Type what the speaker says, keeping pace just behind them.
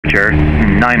temperature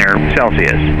 9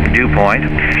 Celsius. Dew point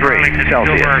 3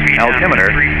 Celsius. Altimeter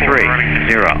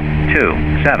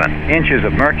 3027 inches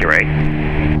of mercury.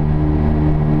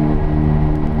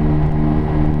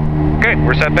 Okay,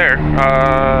 we're set there.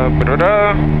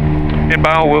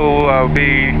 Inbound will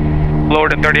be lower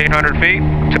than 3,800 feet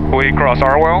until we cross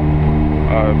Arwell.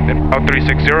 About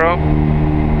 360.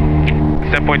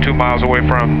 10.2 miles away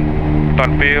from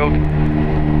Dunfield.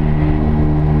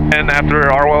 And after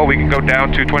Arwell, we can go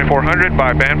down to 2400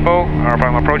 by Banfo, our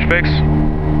final approach fix.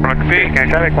 100 feet. Okay,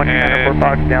 traffic 194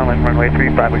 Fox, downwind runway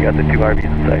 35. We got the 2 RVs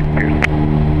in sight. Pierce.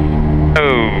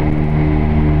 Oh.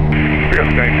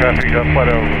 Traffic,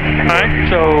 plateau. Alright,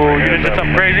 so you did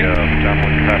something crazy?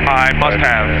 I must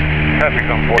have.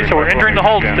 Okay, so we're entering the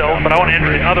hold still, but I want to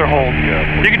enter the other hold.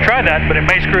 You can try that, but it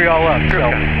may screw you all up.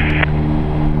 So.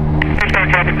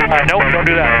 Nope, don't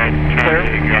do that. Clear.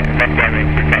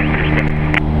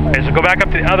 Okay, so go back up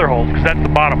to the other hold, because that's the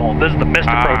bottom hold. This is the missed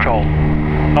approach hold.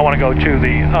 I want to go to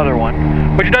the other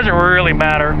one, which doesn't really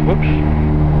matter. Whoops.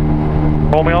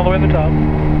 Roll me all the way to the top.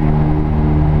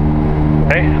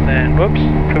 Okay, and then, whoops,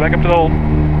 go back up to the hold.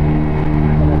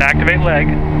 Activate leg.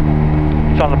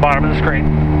 It's on the bottom of the screen.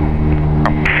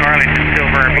 Arlington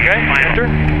Silver. Okay, enter.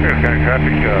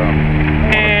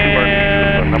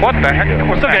 And What the heck?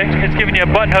 What's okay, it's giving you a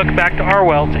button hook back to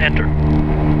Arwell to enter.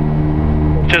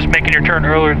 Just making your turn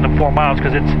earlier than the 4 miles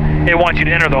because it wants you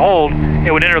to enter the hold.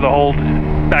 It would enter the hold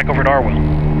back over to Arwell.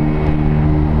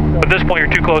 At this point,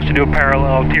 you're too close to do a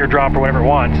parallel teardrop or whatever it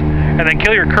wants, and then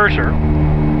kill your cursor.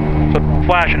 So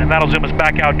flash it, and that'll zoom us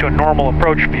back out to a normal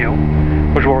approach view,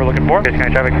 which is what we're looking for.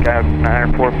 Traffic,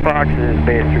 904 Fox is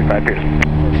base 35 Pierce.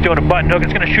 It's doing a button hook.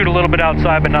 It's going to shoot a little bit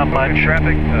outside, but not much.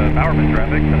 Traffic, Bowerman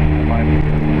traffic,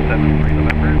 573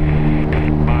 November.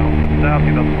 Miles south,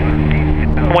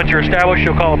 2013. Once you're established,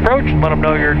 you'll call approach and let them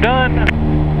know you're done.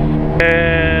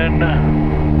 And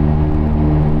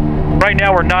right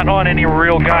now we're not on any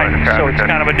real guidance, so it's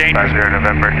kind of a dangerous.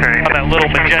 November. On that little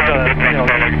magenta,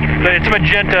 it's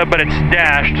magenta, but it's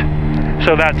dashed,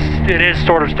 so it is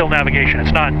sort of still navigation.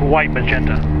 It's not white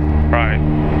magenta. Right.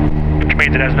 Which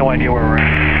means it has no idea where we're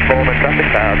at. Bowman traffic,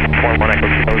 41 Echo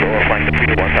Kilo, or flying to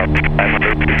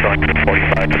 1,500, going to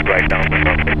 45, just right down the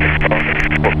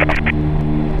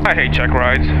I hate check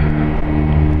rides.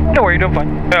 Don't worry, you're doing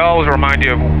fine. They always remind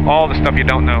you of all the stuff you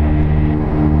don't know.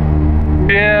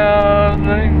 Yeah,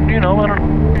 I don't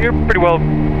know. You're pretty well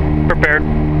prepared.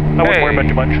 I wouldn't worry about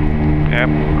too much. Yep.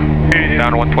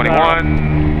 Down to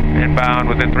 121. Inbound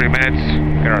within 3 minutes.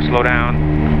 Get our slow down.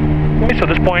 Okay, so at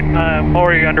this point, I'm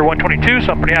already under 122,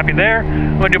 so I'm pretty happy there.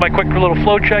 I'm going to do my quick little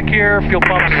flow check here. Fuel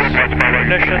pumps,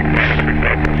 ignitions,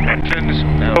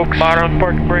 bottom,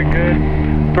 park brake good.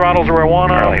 Throttles are where I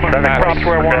want them, props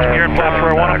where I want them, gear and flaps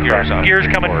where I want them. Gears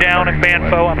coming down in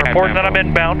Banfo. I'm reporting that I'm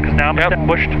inbound, because now I'm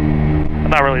established. I'm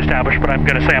not really established, but I'm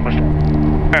going to say I'm established.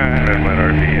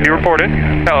 You reported.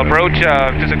 Approach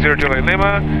 2602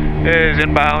 Lima is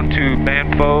inbound to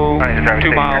Banfo,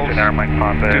 2 miles. 5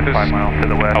 miles to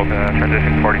the west,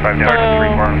 transition 45 down to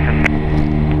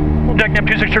 3 Tecnam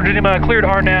 2602 Lima, cleared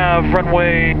RNAV,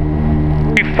 runway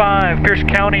 35, Pierce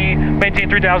County, maintain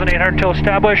 3,800 until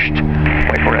established.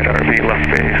 Wait for it, RV, left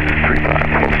base,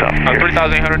 35, full stop.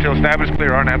 3,800 until established,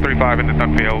 clear RNAV 35 into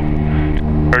Dunfield,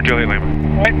 or Juliet Lima.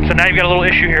 Alright, so now you've got a little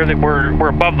issue here that we're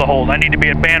above the hold. I need to be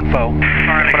at Banfo.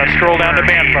 I'm going to scroll down to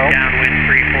Banfo. Downwind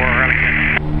 34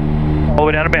 Arlington. All the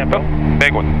way down to Banfo.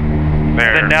 Big one.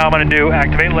 There. Then now I'm going to do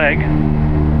activate leg.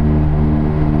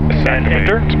 And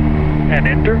enter. And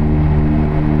enter.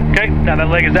 Okay, now that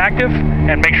leg is active,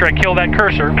 and make sure I kill that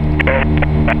cursor. It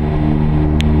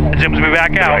zooms me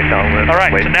back out.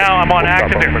 Alright, so now I'm on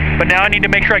active there. But now I need to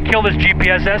make sure I kill this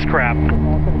GPSS crap.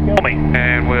 Kill me.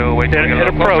 And we'll wait till we get a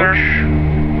little approach. closer.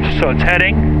 So it's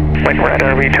heading. Wait for it,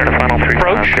 RV, turn to final 3.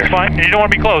 Approach, it's fine. And you don't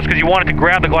want to be close, because you want it to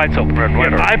grab the glide slope.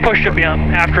 I pushed it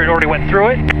after it already went through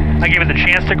it. I gave it the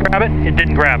chance to grab it. It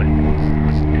didn't grab it.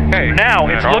 Okay. Now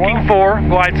it's looking for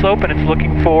glide slope, and it's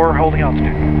looking for holding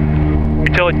altitude.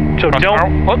 Until it, so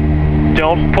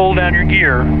don't pull down your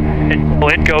gear until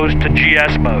it goes to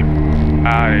GS mode.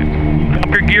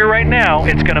 Dump your gear right now,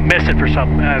 it's going to miss it for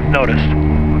some, I've noticed.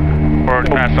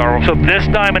 So this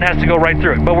diamond has to go right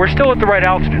through it, but we're still at the right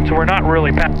altitude, so we're not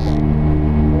really past.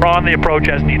 We're on the approach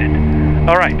as needed.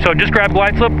 Alright, so just grab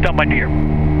glide slope, dump my gear.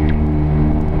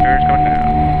 Gear's coming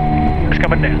down. Gear's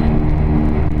coming down.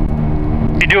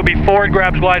 If you do it before it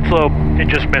grabs glide slope, it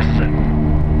just misses it.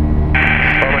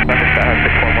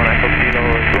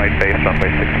 Right base, runway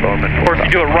 6 Bowman. Or if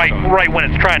you do it right when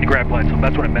it's trying to grab glide slope,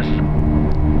 that's when it misses.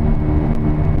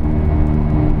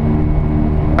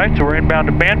 Alright, so we're inbound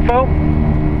to Banfo.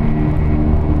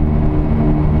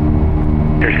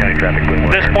 Pierce County traffic.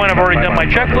 At this point, I've already done my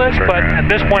checklist, but at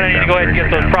this point, I need to go ahead and get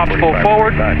those props full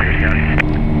forward.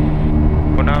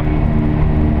 What now?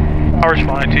 Power's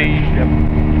fine. Yep.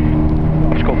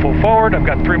 Let's go full forward. I've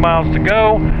got 3 miles to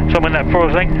go, so I'm in that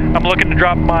forward thing. I'm looking to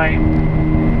drop my...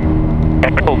 A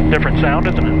little different sound,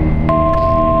 isn't it?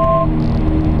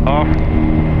 Off.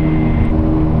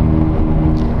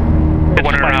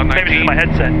 Maybe it's my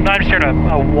headset. No, I'm just hearing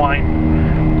a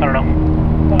whine. I don't know.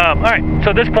 Alright, so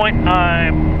at this point,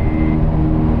 I'm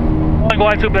on the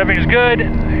glide loop, everything's good.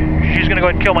 She's going to go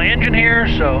ahead and kill my engine here,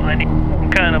 so I need some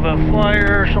kind of a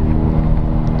flyer or something.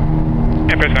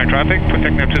 Pierce County traffic,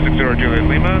 Tecnam 260 Juliet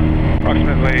Lima,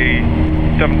 approximately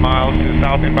 7 miles to the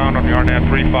south inbound on the RNAV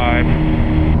 35,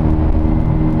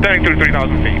 standing through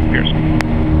 3,000 feet, Pierce.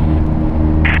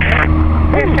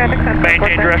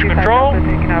 Maintain direct control.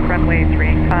 Taking off runway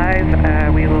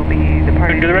 35. We will be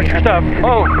departing. Do the rest of your stuff.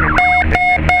 Oh.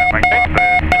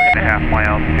 3.5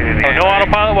 miles to the no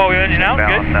autopilot while we engine out.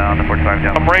 Good. On the 45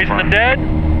 down. I'm raising the dead.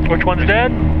 Which one's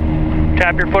dead?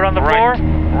 Tap your foot on the floor.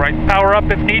 Right. Power up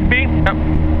if need be. Yep.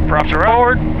 Props are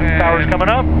forward. Up. Power's coming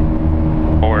up.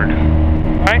 Forward.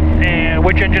 Alright, and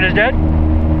which engine is dead?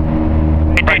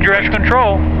 Maintain direction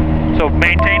control. So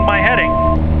maintain my heading.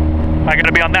 I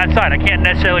gotta be on that side. I can't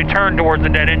necessarily turn towards the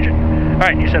dead engine.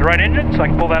 Alright, you said right engine, so I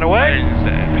can pull that away.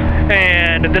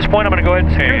 And at this point, I'm gonna go ahead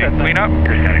and secure that thing. Clean up.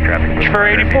 For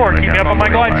 84, keep me up on my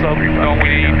glide slope. Don't we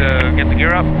need to get the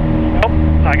gear up? Nope,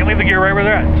 I can leave the gear right where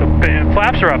they're at. So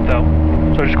flaps are up though.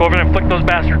 So just go over there and flick those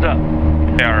bastards up.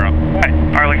 They are up. Alright.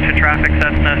 Arlington traffic,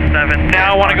 Cessna 7.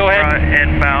 Now I want to go ahead.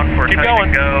 Inbound for keep touch going.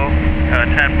 and go.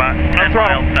 10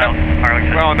 miles south.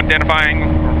 Arlington. Well, I'm identifying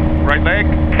right leg.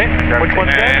 Okay. Which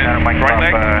one's dead? Right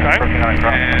leg. Alright.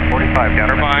 And 45 down.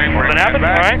 Verifying. What happened?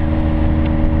 Alright.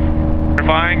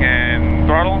 Verifying and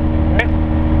throttle. Okay.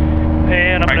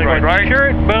 And I'm going to go ahead and secure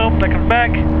it. Boom. That comes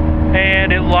back.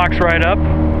 And it locks right up.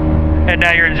 And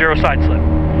now you're in zero side slip.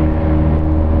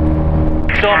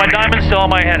 Still on my diamond, still on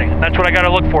my heading. That's what I got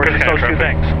to look for, just those two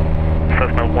things.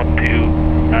 Cessna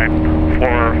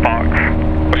 1294 Fox.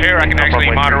 Well, here I can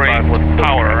actually moderate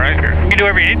power, right? You can do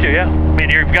whatever you need to, yeah. I mean,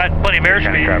 you've got plenty of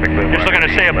airspeed. Just looking to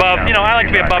stay above, you know, I like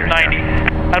to be above 90.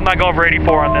 I'm not going over 84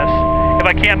 on this. If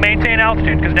I can't maintain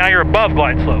altitude, because now you're above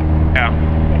glide slope. Yeah.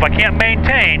 If I can't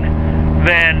maintain,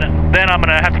 then I'm going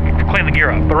to have to clean the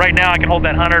gear up. But right now I can hold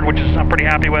that 100, which is I'm pretty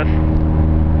happy with.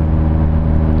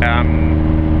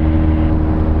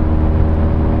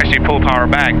 Actually pull power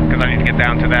back, because I need to get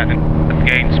down to that and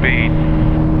gain speed.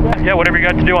 Yeah, whatever you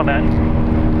got to do on that.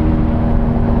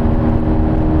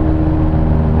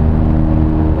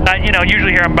 You know,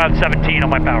 usually here I'm about 17 on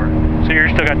my power, so you're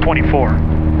still got 24.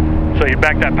 So you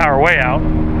back that power way out.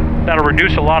 That'll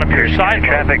reduce a lot of your side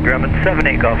traffic. Grumman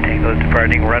 78 Golf Tango is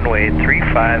departing runway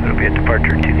 35. It'll be a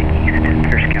departure to the east in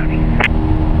Pierce County.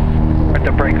 Let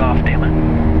the brake off, damn it.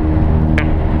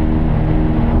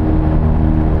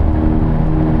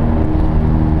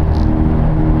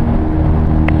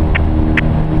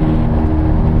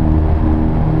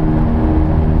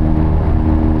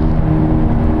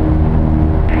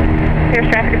 Pierce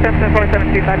traffic, Cessna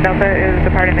 4725 Delta is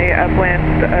departing the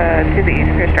upwind to the east.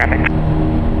 Pierce traffic.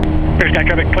 Pierce County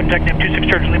traffic, Twin Tecnam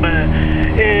 26 Lima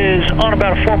is on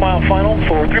about a 3-mile final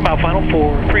for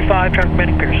 35 traffic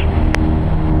commanding Pierce.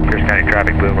 Pierce County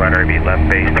traffic, Blue Runner, RV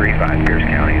left base 35, Pierce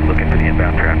County, looking for the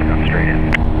inbound traffic on straight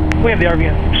in. We have the RV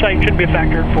in sight, shouldn't be a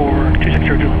factor for 26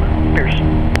 Lima, Pierce.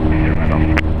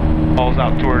 Balls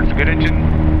out towards the good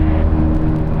engine.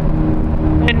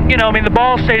 And, you know, I mean, the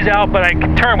ball stays out, but I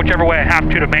can turn whichever way I have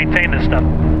to maintain this stuff.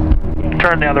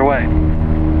 Turn the other way.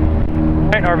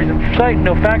 Alright, RV's in sight,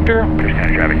 no factor. Pierce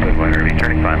County traffic, Blue Runner, RV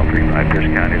turning final 35, Pierce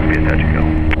County, it'll be a touch and go.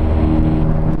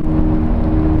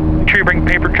 Make sure you bring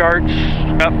paper charts.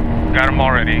 Yep, got them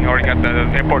already. Already got the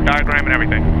airport diagram and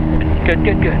everything. Good.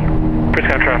 Pierce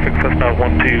County traffic, Cessna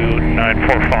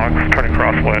 1294 Fox, turning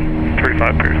crosswind,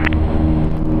 35 Pierce.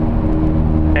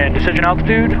 And decision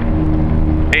altitude?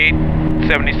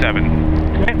 877.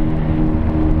 Okay.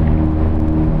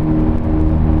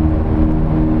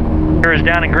 Here is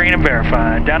down in green and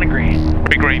verified. Down in green.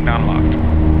 Big green, down locked.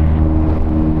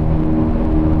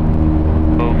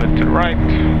 A little bit to the right.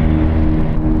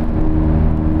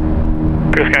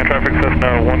 Pierce County traffic,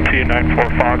 Cessna 1294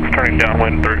 Fox, turning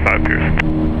downwind, 35 Pierce.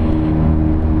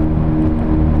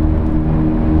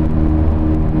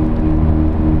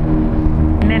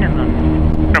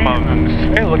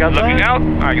 Hey, look outside. Looking out,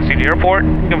 I can see the airport.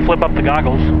 You can flip up the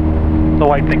goggles. The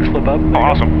white things flip up. Oh,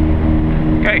 awesome.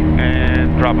 Okay,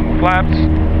 and dropping the flaps.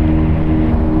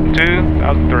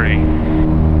 2003.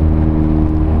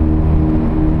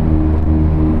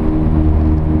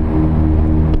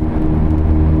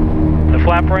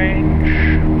 flap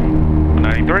range.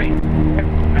 93.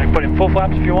 And put in full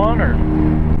flaps if you want, or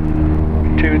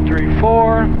 2, 3,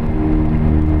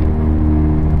 4.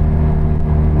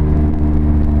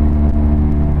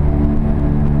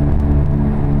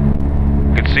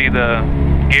 You can see the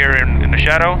gear in the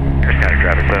shadow. Pierce County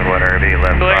traffic, Blue 1 RV,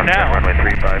 left Go ahead crossing now. runway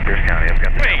 35, Pierce County. I've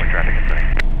got the downwind traffic in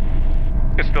sight.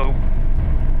 It's still.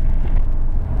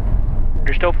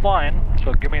 You're still flying,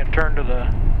 so give me a turn to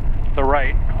the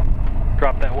right.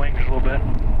 Drop that wing just a little bit.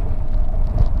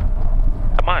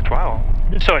 How much? Wow.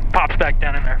 So it pops back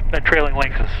down in there. That trailing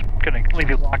length is going to leave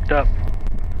you locked up.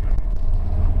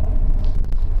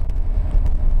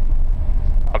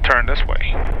 I'll turn this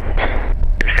way.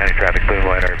 Pierce County traffic, Blue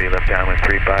 1 RV, left downwind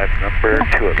 35, number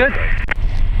 2 of Good. the site.